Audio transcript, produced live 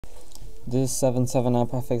This is 77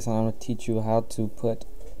 iPod Fix, and I'm going to teach you how to put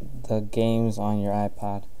the games on your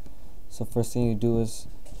iPod. So first thing you do is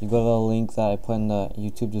you go to the link that I put in the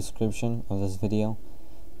YouTube description of this video,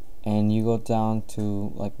 and you go down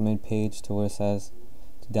to like mid-page to where it says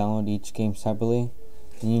to download each game separately,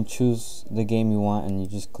 and you choose the game you want and you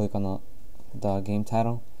just click on the game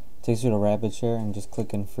title. It takes you to Rapid Share and just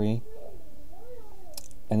click in free,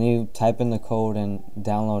 and then you type in the code and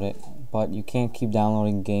download it. But you can't keep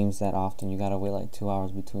downloading games that often. You gotta wait like 2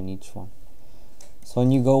 hours between each one. So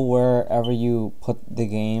when you go wherever you put the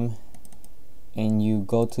game and you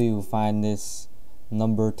go to, you find this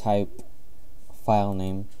number type file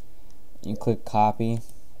name, you click copy,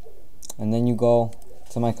 and then you go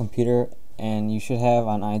to my computer, and you should have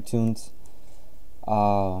on iTunes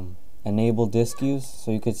enable disk use,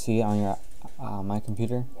 so you could see it on your my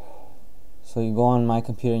computer. So you go on my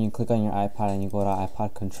computer and you click on your iPod and you go to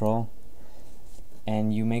iPod control,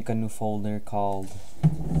 and you make a new folder called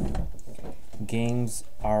Games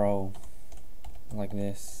RO, like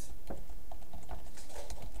this.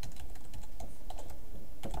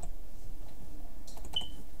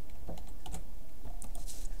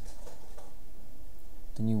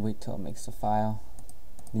 Then you wait till it makes the file.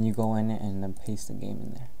 Then you go in it and then paste the game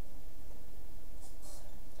in there.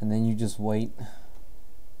 And then you just wait.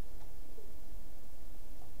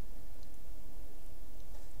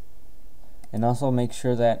 And also make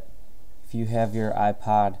sure that if you have your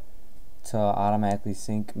iPod to automatically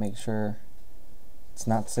sync, make sure it's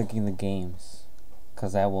not syncing the games,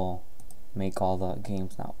 because that will make all the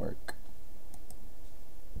games not work.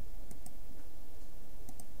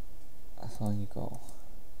 So you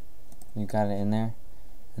got it in there,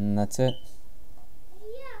 and that's it.